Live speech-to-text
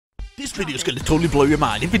This video is going to totally blow your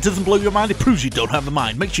mind. If it doesn't blow your mind, it proves you don't have a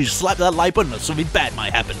mind. Make sure you slap that like button or something bad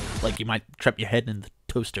might happen. Like you might trap your head in the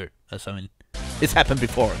toaster or something. It's happened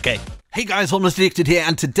before, okay? Hey guys, Almost Addicted here,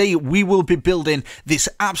 and today we will be building this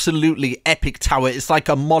absolutely epic tower. It's like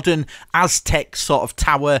a modern Aztec sort of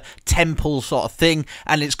tower, temple sort of thing,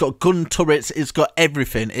 and it's got gun turrets, it's got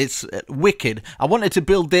everything. It's wicked. I wanted to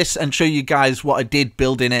build this and show you guys what I did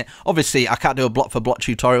building it. Obviously, I can't do a block for block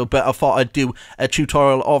tutorial, but I thought I'd do a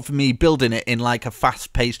tutorial of me building it in like a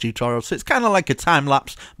fast-paced tutorial. So it's kind of like a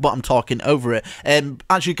time-lapse, but I'm talking over it.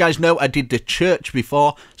 As you guys know, I did the church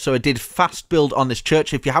before, so I did fast build on this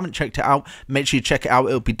church. If you haven't checked it out, make sure you check it out.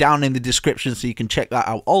 It'll be down in the description so you can check that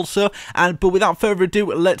out also. But without further ado,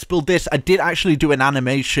 let's build this. I did actually do an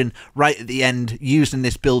animation right at the end using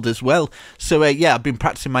this build as well. So yeah, I've been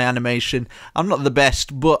practicing my animation. I'm not the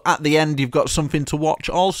best, but at the end you've got something to watch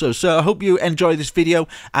also. So I hope you enjoy this video,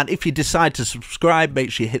 and if you decide to subscribe, make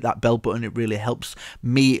sure you hit that bell button. It really helps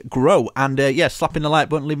me grow. And yeah, slapping the like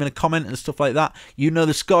button, leaving a comment and stuff like that. You know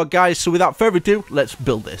the score, guys. So without further ado, let's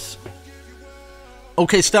build this.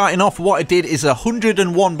 Okay, starting off, what I did is a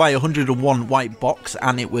 101 by 101 white box,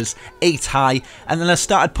 and it was 8 high, and then I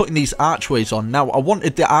started putting these archways on. Now, I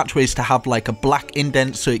wanted the archways to have like a black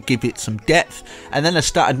indent so it give it some depth, and then I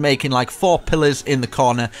started making like 4 pillars in the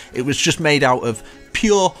corner. It was just made out of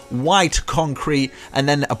pure white concrete, and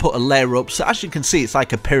then I put a layer up, so as you can see it's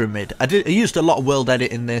like a pyramid. I used a lot of world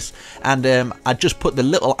edit in this, and I just put the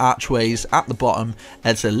little archways at the bottom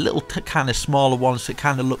as a little kind of smaller one, so it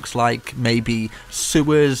kind of looks like maybe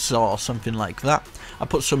sewers or something like that. I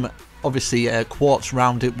put some obviously quartz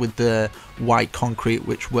around it with the white concrete,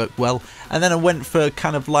 which worked well, and then I went for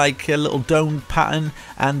kind of like a little dome pattern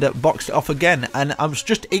and boxed it off again, and I was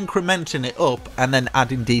just incrementing it up and then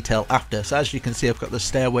adding detail after. So as you can see, I've got the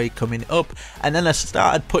stairway coming up, and then I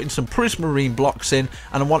started putting some Prismarine blocks in,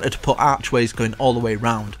 and I wanted to put archways going all the way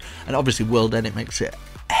around, and obviously world edit makes it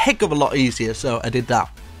a heck of a lot easier, so I did that.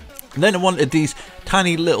 And then I wanted these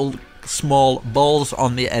tiny little small balls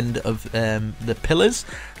on the end of the pillars,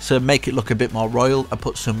 so make it look a bit more royal. I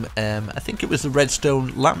put some I think it was the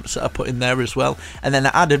redstone lamps that I put in there as well, and then I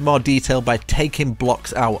added more detail by taking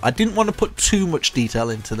blocks out. I didn't want to put too much detail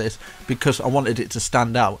into this because I wanted it to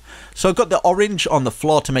stand out, so I got the orange on the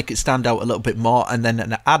floor to make it stand out a little bit more, and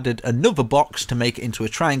then I added another box to make it into a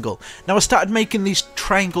triangle. Now I started making these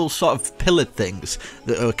triangle sort of pillared things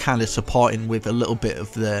that are kind of supporting with a little bit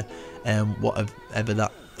of the whatever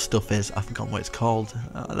that stuff is. I've forgotten what it's called.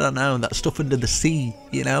 I don't know, that stuff under the sea,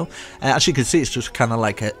 you know. As you can see, it's just kind of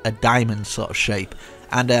like a diamond sort of shape,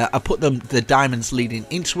 and I put the diamonds leading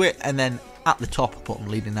into it, and then at the top I put them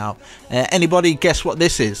leading out. Anybody guess what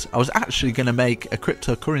this is? I was actually going to make a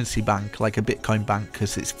cryptocurrency bank, like a Bitcoin bank,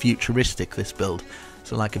 because it's futuristic, this build.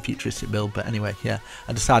 So like a futuristic build, but anyway, yeah,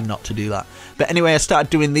 I decided not to do that. But anyway, I started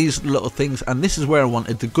doing these little things, and this is where I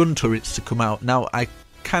wanted the gun turrets to come out. Now I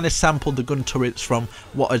kind of sampled the gun turrets from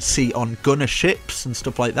what I'd see on gunner ships and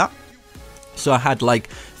stuff like that. So I had like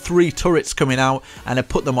 3 turrets coming out, and I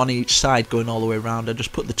put them on each side going all the way around. I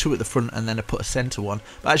just put the 2 at the front, and then I put a center one.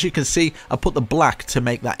 But as you can see, I put the black to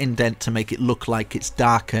make that indent, to make it look like it's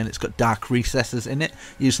darker and it's got dark recesses in it,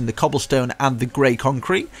 using the cobblestone and the grey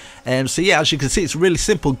concrete. So yeah, as you can see, it's a really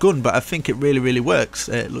simple gun, but I think it really works.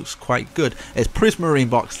 It looks quite good. It's Prismarine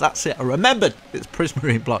blocks, that's it, I remembered, it's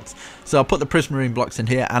Prismarine blocks. So I put the Prismarine blocks in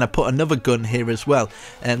here, and I put another gun here as well.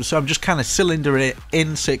 So I'm just kind of cylindering it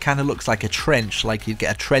in so it kind of looks like a trench, like you'd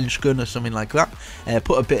get a trench gun or something like that.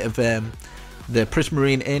 Put a bit of the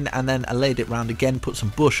Prismarine in, and then I laid it round again, put some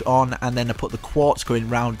bush on, and then I put the quartz going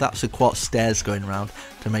round. That's the quartz stairs going round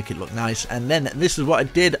to make it look nice. And then this is what I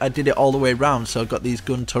did it all the way around. So I got these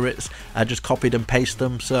gun turrets, I just copied and pasted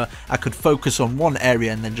them so I could focus on one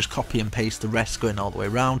area and then just copy and paste the rest going all the way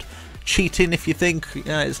around. Cheating if you think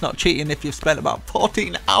it's not cheating if you've spent about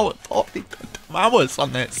 14 hours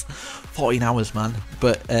on this. 14 hours, man.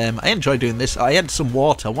 But I enjoy doing this. I had some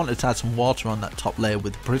water. I wanted to add some water on that top layer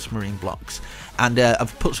with the Prismarine blocks, and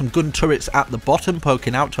I've put some gun turrets at the bottom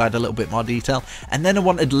poking out to add a little bit more detail, and then I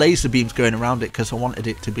wanted laser beams going around it because I wanted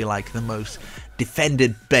it to be like the most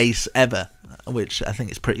defended base ever, which I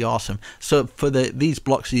think is pretty awesome. So for these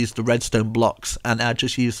blocks I used the redstone blocks, and I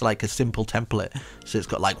just used like a simple template, so it's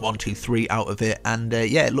got like 1, 2, 3 out of it, and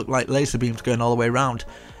yeah, it looked like laser beams going all the way around.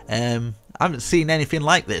 I haven't seen anything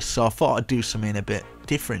like this, so I thought I'd do something a bit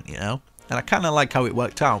different, you know, and I kind of like how it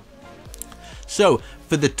worked out. So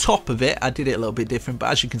For the top of it, I did it a little bit different,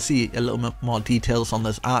 but as you can see, a little bit more details on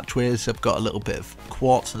those archways. I've got a little bit of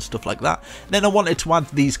quartz and stuff like that. Then I wanted to add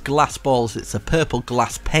these glass balls. It's a purple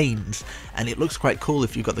glass panes, and it looks quite cool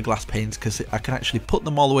if you've got the glass panes, because I can actually put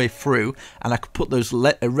them all the way through, and I could put those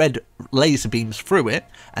red laser beams through it,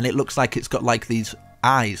 and it looks like it's got like these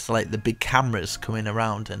eyes, like the big cameras coming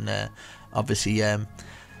around, and obviously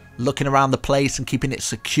looking around the place and keeping it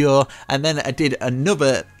secure. And then I did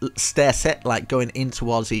another stair set, like going in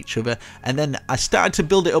towards each other, and then I started to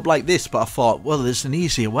build it up like this, but I thought, well, there's an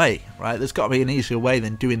easier way, right? There's got to be an easier way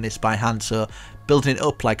than doing this by hand. So building it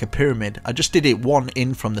up like a pyramid, I just did it one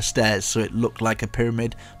in from the stairs, so it looked like a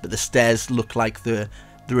pyramid, but the stairs look like they're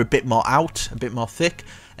a bit more out, a bit more thick.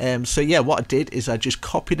 So yeah, what I did is I just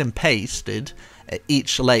copied and pasted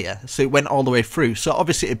each layer, so it went all the way through. So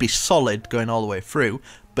obviously it'd be solid going all the way through,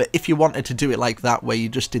 but if you wanted to do it like that, where you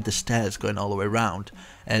just did the stairs going all the way around,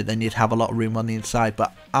 then you'd have a lot of room on the inside.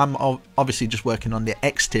 But I'm obviously just working on the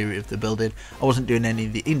exterior of the building. I wasn't doing any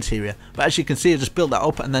of the interior, but as you can see, I just built that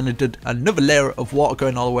up, and then I did another layer of water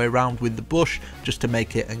going all the way around with the bush, just to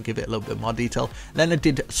make it and give it a little bit more detail. Then I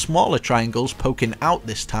did smaller triangles poking out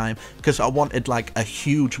this time, because I wanted like a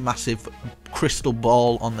huge massive crystal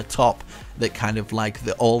ball on the top, that kind of like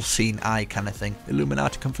the all-seeing eye kind of thing.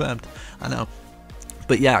 Illuminati confirmed, I know.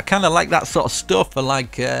 But yeah, I kind of like that sort of stuff. I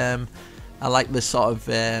like the sort of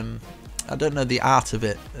I don't know, the art of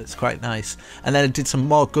it. It's quite nice. And then I did some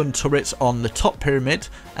more gun turrets on the top pyramid,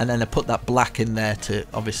 and then I put that black in there to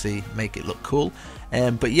obviously make it look cool.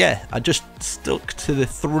 But yeah, I just stuck to the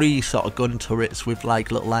 3 sort of gun turrets with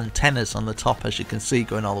like little antennas on the top, as you can see,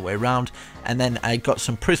 going all the way around. And then I got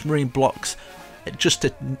some Prismarine blocks just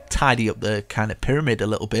to tidy up the kind of pyramid a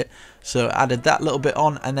little bit. So I added that little bit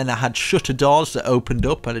on, and then I had shutter doors that opened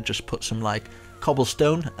up, and I just put some like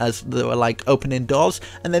cobblestone as they were like opening doors.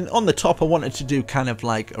 And then on the top I wanted to do kind of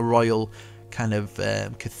like a royal kind of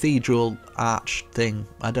cathedral arch thing.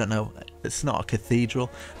 I don't know, it's not a cathedral,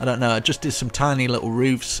 I don't know, I just did some tiny little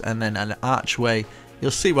roofs and then an archway. You'll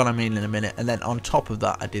see what I mean in a minute. And then on top of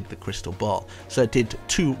that I did the crystal ball. So I did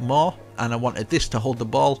 2 more, and I wanted this to hold the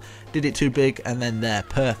ball. Did it too big, and then there,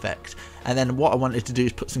 perfect. And then what I wanted to do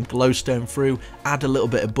is put some glowstone through, add a little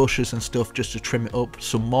bit of bushes and stuff just to trim it up,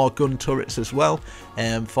 some more gun turrets as well,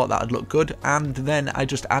 thought that would look good. And then I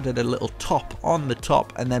just added a little top on the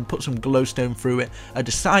top, and then put some glowstone through it. I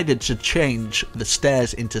decided to change the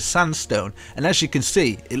stairs into sandstone, and as you can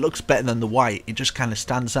see, it looks better than the white. It just kind of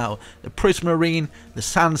stands out. The prismarine, the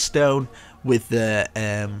sandstone with the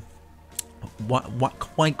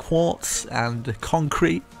white quartz and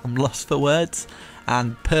concrete, I'm lost for words,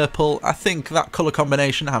 and purple. I think that colour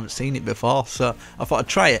combination, I haven't seen it before, so I thought I'd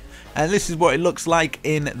try it. And this is what it looks like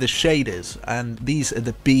in the shaders, and these are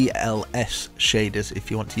the BLS shaders if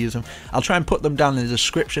you want to use them. I'll try and put them down in the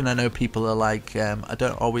description. I know people are like, I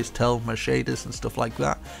don't always tell my shaders and stuff like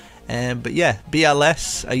that, but yeah,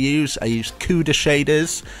 BLS I use CUDA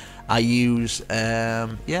shaders, I use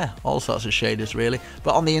yeah, all sorts of shaders really.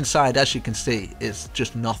 But on the inside, as you can see, it's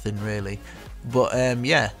just nothing really. But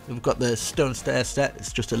yeah, we've got the stone stair set.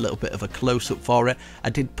 It's just a little bit of a close-up for it.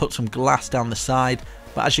 I did put some glass down the side,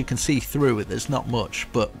 but as you can see through it, there's not much.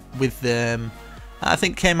 But with I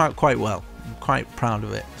think came out quite well. I'm quite proud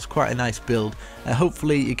of it. It's quite a nice build.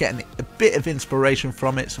 Hopefully you're getting a bit of inspiration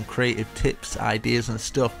from it, some creative tips, ideas and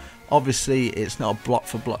stuff. Obviously it's not a block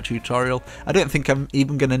for block tutorial. I don't think I'm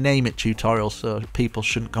even going to name it tutorial, so people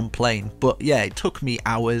shouldn't complain. But yeah, it took me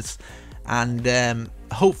hours, and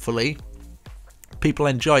hopefully people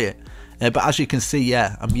enjoy it. But as you can see,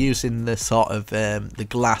 yeah, I'm using the sort of the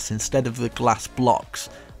glass instead of the glass blocks.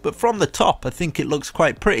 But from the top I think it looks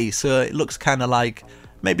quite pretty, so it looks kind of like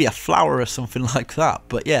maybe a flower or something like that.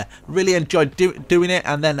 But yeah, really enjoyed doing it,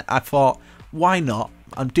 and then I thought, why not?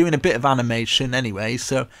 I'm doing a bit of animation anyway,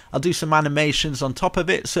 so I'll do some animations on top of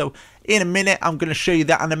it. So in a minute I'm going to show you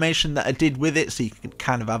that animation that I did with it, so you can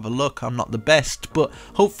kind of have a look. I'm not the best, but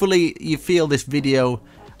hopefully you feel this video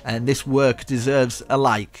and this work deserves a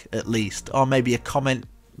like at least, or maybe a comment,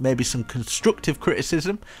 maybe some constructive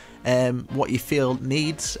criticism, what you feel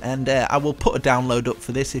needs, and I will put a download up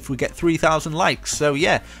for this if we get 3,000 likes. So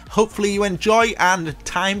yeah, hopefully you enjoy, and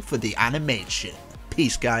time for the animation.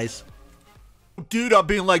 Peace, guys. Dude, I've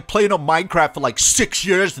been like playing on Minecraft for like 6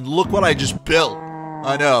 years, and look what I just built.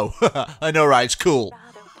 I know. I know, right? It's cool.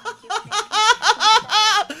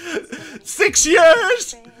 6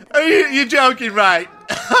 years? You're joking, right?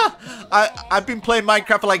 I've been playing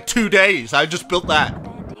Minecraft for like 2 days. I just built that.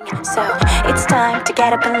 So it's time to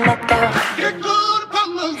get up and let go.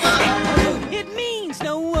 It means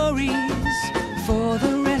no worries for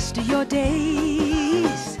the rest of your day.